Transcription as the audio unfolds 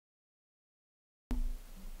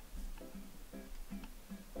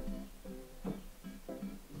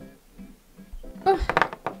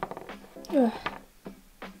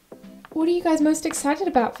are you guys most excited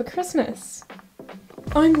about for Christmas?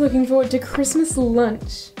 I'm looking forward to Christmas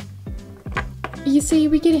lunch. You see,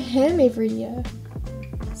 we get ham every year.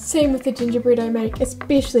 Same with the gingerbread I make,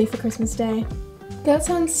 especially for Christmas Day. That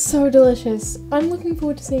sounds so delicious. I'm looking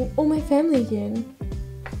forward to seeing all my family again.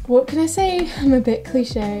 What can I say? I'm a bit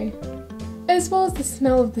cliche. As well as the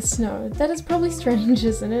smell of the snow. That is probably strange,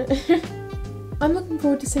 isn't it? I'm looking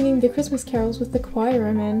forward to singing the Christmas carols with the choir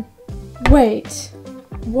I'm in. Wait.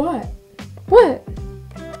 What? What?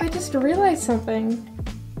 I just realized something.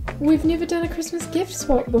 We've never done a Christmas gift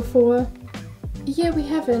swap before. Yeah, we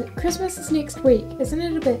haven't. Christmas is next week. Isn't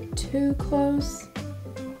it a bit too close?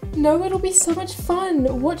 No, it'll be so much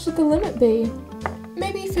fun. What should the limit be?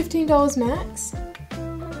 Maybe $15 max?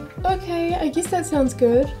 Okay, I guess that sounds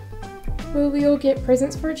good. Will we all get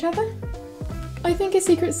presents for each other? I think a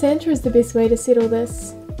Secret Santa is the best way to settle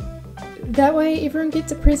this. That way everyone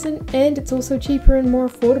gets a present and it's also cheaper and more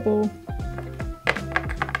affordable.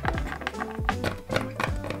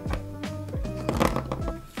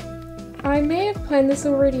 I may have planned this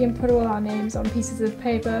already and put all our names on pieces of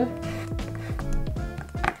paper.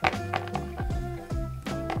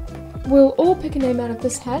 We'll all pick a name out of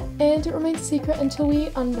this hat and it remains a secret until we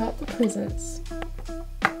unwrap the presents.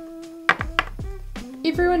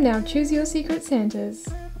 Everyone now choose your Secret Santas.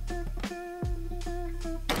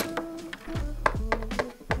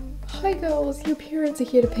 Hi girls, your parents are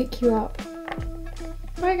here to pick you up.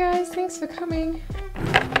 Bye guys, thanks for coming.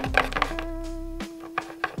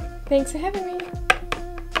 Thanks for having me.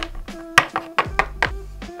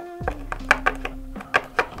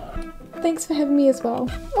 Thanks for having me as well.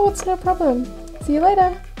 Oh, it's no problem. See you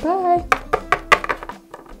later. Bye.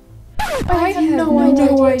 I have no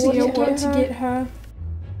idea what to get her.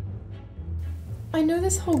 I know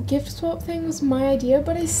this whole gift swap thing was my idea,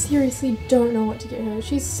 but I seriously don't know what to get her.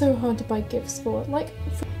 She's so hard to buy gifts for.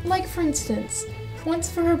 Like for instance, once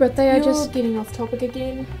for her birthday I just getting off topic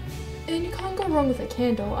again. And you can't go wrong with a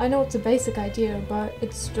candle. I know it's a basic idea, but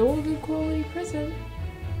it's still a good quality present.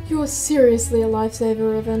 You're seriously a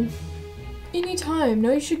lifesaver, Evan. Anytime.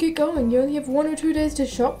 Now you should get going. You only have 1 or 2 days to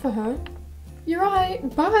shop for her. You're right.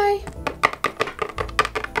 Bye.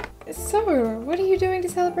 So, what are you doing to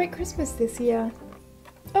celebrate Christmas this year?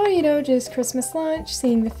 Oh, you know, just Christmas lunch,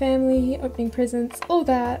 seeing the family, opening presents, all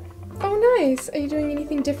that. Oh, nice. Are you doing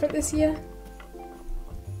anything different this year?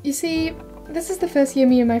 You see, this is the first year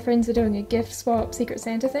me and my friends are doing a gift swap Secret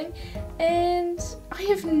Santa thing, and I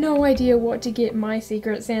have no idea what to get my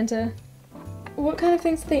Secret Santa. What kind of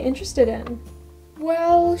things are they interested in?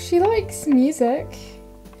 Well, she likes music.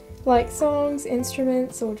 Like songs,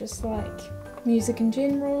 instruments, or just like music in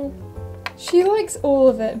general. She likes all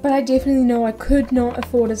of it, but I definitely know I could not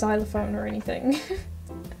afford a xylophone or anything.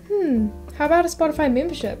 How about a Spotify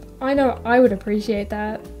membership? I know I would appreciate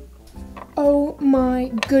that. Oh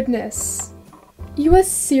my goodness. You are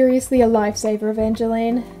seriously a lifesaver,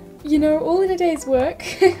 Evangeline. You know, all in a day's work.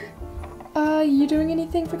 Are you doing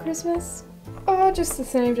anything for Christmas? Oh, just the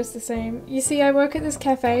same, just the same. You see, I work at this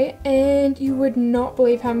cafe, and you would not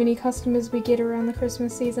believe how many customers we get around the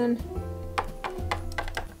Christmas season.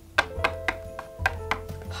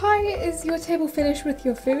 Hi, is your table finished with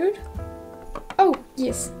your food? Oh,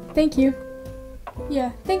 yes, thank you.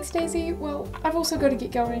 Yeah, thanks Daisy. Well, I've also got to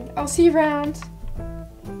get going. I'll see you around.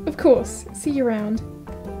 Of course, see you around.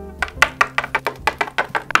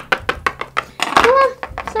 Ah,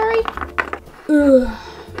 sorry. Ugh.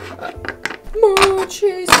 More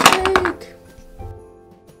cheesecake!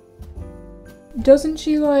 Doesn't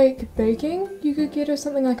she like baking? You could get her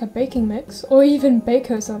something like a baking mix, or even bake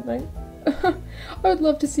her something. I would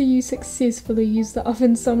love to see you successfully use the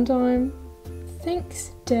oven sometime.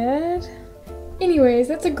 Thanks, Dad. Anyways,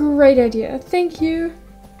 that's a great idea. Thank you.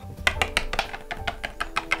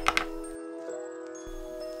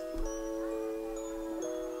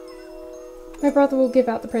 My brother will give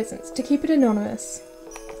out the presents to keep it anonymous.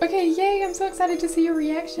 Okay, yay, I'm so excited to see your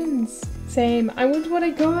reactions. Same, I wonder what I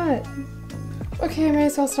got. Okay, I may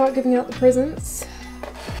as well start giving out the presents.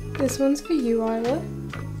 This one's for you, Isla.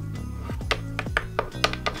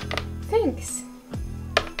 Thanks.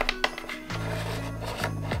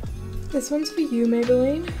 This one's for you,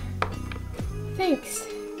 Mabeline. Thanks.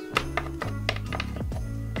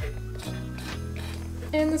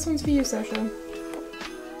 And this one's for you, Saoirse.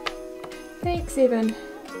 Thanks, Evan.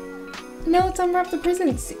 Now let's unwrap the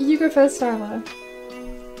presents. You go first, Isla.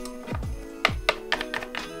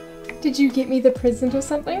 Did you get me the present or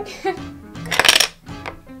something?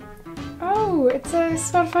 Oh, it's a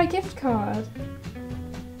Spotify gift card.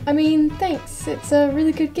 I mean, thanks. It's a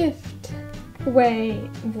really good gift. Wait,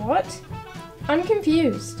 what? I'm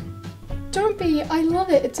confused. Don't be, I love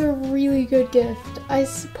it. It's a really good gift, I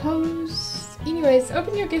suppose. Anyways,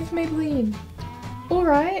 open your gift, Mabeline.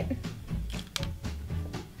 Alright.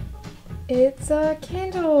 It's a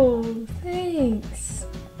candle. Thanks.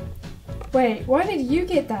 Wait, why did you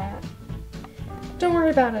get that? Don't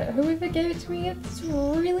worry about it. Whoever gave it to me, it's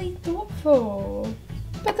really thoughtful.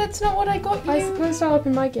 But that's not what I got you. I suppose I'll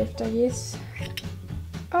open my gift, I guess.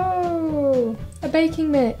 Oh, a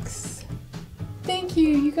baking mix. Thank you.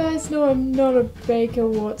 You guys know I'm not a baker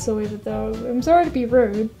whatsoever though. I'm sorry to be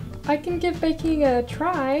rude. I can give baking a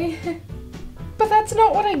try. But that's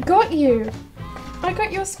not what I got you. I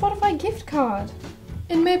got you a Spotify gift card.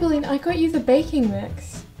 And Mabeline, I got you the baking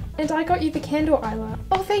mix. And I got you the candle, Isla.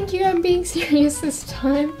 Oh, thank you. I'm being serious this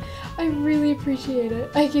time. I really appreciate it.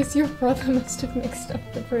 I guess your brother must have mixed up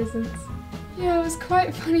the presents. Yeah, it was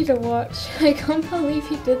quite funny to watch. I can't believe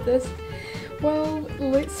he did this. Well,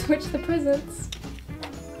 let's switch the presents.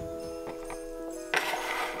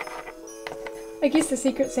 I guess the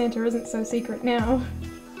Secret Santa isn't so secret now.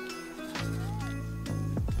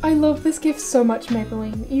 I love this gift so much,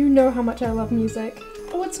 Mabeline. You know how much I love music.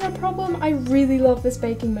 Oh, it's no problem. I really love this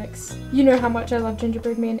baking mix. You know how much I love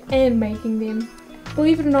gingerbread men and making them.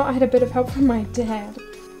 Believe it or not, I had a bit of help from my dad.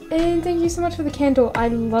 And thank you so much for the candle. I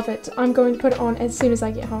love it. I'm going to put it on as soon as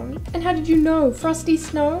I get home. And how did you know? Frosty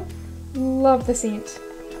Snow? Love the scent.